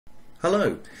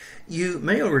Hello. You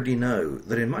may already know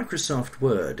that in Microsoft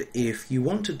Word, if you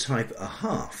want to type a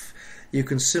half, you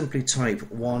can simply type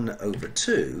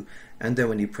 1/2, and then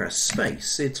when you press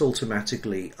space, it's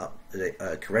automatically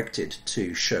corrected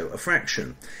to show a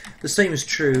fraction. The same is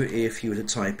true if you were to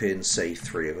type in, say,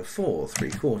 3/4,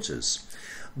 3/4.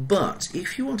 But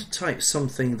if you want to type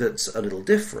something that's a little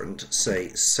different, say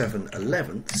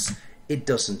 7/11, it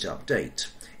doesn't update.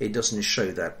 It doesn't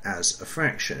show that as a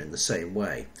fraction in the same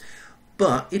way.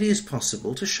 But it is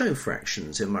possible to show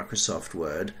fractions in Microsoft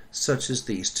Word, such as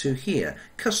these two here,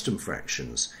 custom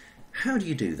fractions. How do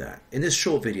you do that? In this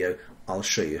short video, I'll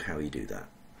show you how you do that.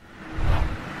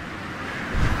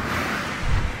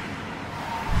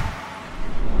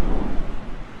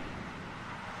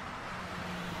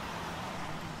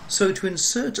 So to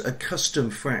insert a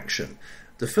custom fraction,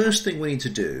 the first thing we need to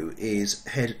do is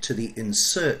head to the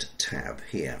Insert tab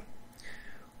here.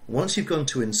 Once you've gone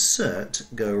to Insert,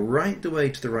 go right the way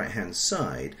to the right hand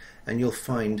side and you'll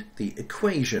find the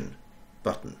Equation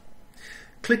button.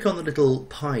 Click on the little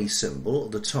pi symbol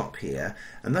at the top here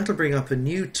and that'll bring up a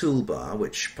new toolbar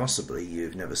which possibly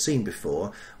you've never seen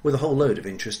before, with a whole load of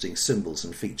interesting symbols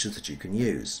and features that you can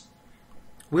use.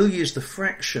 We'll use the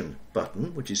Fraction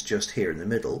button, which is just here in the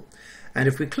middle, and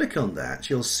if we click on that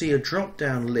you'll see a drop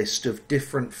down list of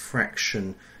different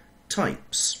fraction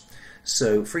types.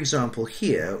 So for example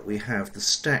here we have the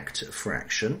stacked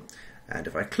fraction, and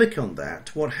if I click on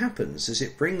that, what happens is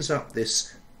it brings up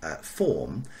this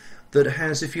form that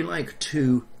has, if you like,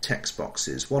 two text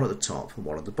boxes, one at the top and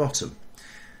one at the bottom.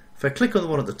 If I click on the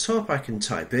one at the top, I can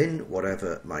type in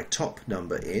whatever my top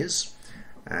number is,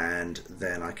 and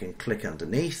then I can click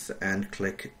underneath and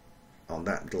click on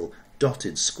that little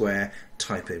dotted square,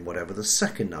 type in whatever the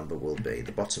second number will be,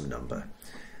 the bottom number.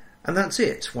 And that's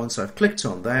it. Once I've clicked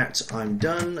on that, I'm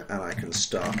done, and I can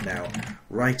start now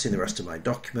writing the rest of my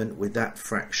document with that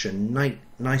fraction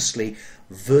nicely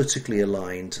vertically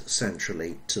aligned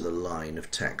centrally to the line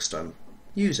of text I'm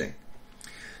using.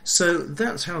 So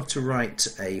that's how to write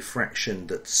a fraction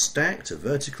that's stacked, a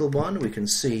vertical one. We can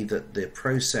see that the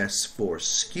process for a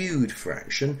skewed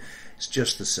fraction is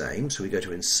just the same. So we go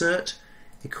to Insert,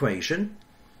 Equation,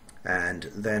 and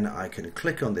then I can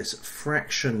click on this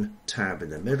fraction tab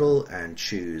in the middle and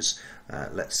choose,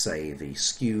 let's say, the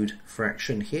skewed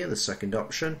fraction here, the second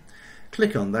option.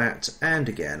 Click on that, and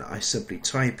again I simply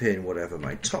type in whatever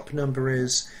my top number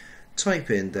is, type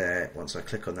in there, once I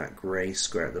click on that grey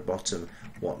square at the bottom,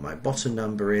 what my bottom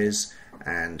number is,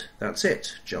 and that's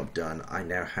it, job done. I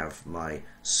now have my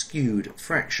skewed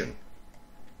fraction.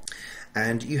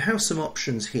 And you have some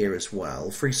options here as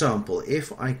well. For example,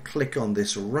 if I click on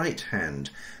this right hand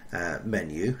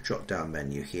menu, drop down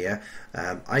menu here,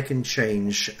 I can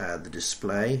change the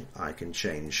display, I can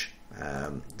change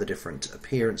the different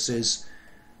appearances.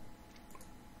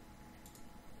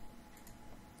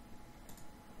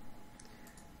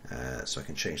 So I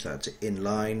can change that to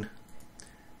inline,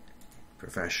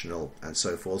 professional, and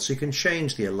so forth. So you can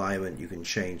change the alignment, you can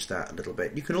change that a little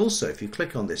bit. You can also, if you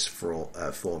click on this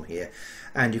form here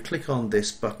and you click on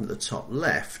this button at the top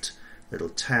left, little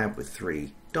tab with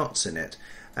three dots in it,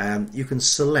 you can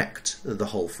select the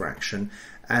whole fraction,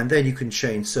 and then you can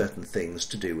change certain things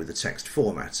to do with the text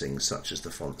formatting, such as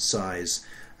the font size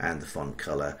and the font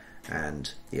color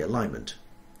and the alignment.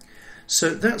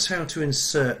 So that's how to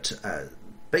insert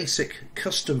basic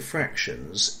custom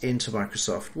fractions into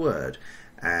Microsoft Word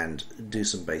and do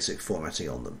some basic formatting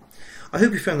on them. I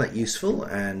hope you found that useful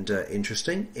and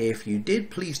interesting. If you did,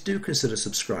 please do consider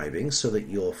subscribing so that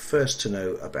you're first to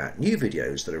know about new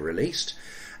videos that are released,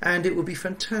 and it would be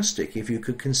fantastic if you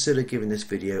could consider giving this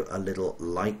video a little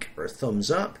like or a thumbs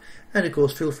up, and of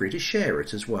course feel free to share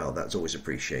it as well. That's always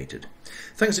appreciated.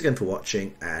 Thanks again for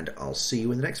watching, and I'll see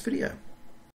you in the next video.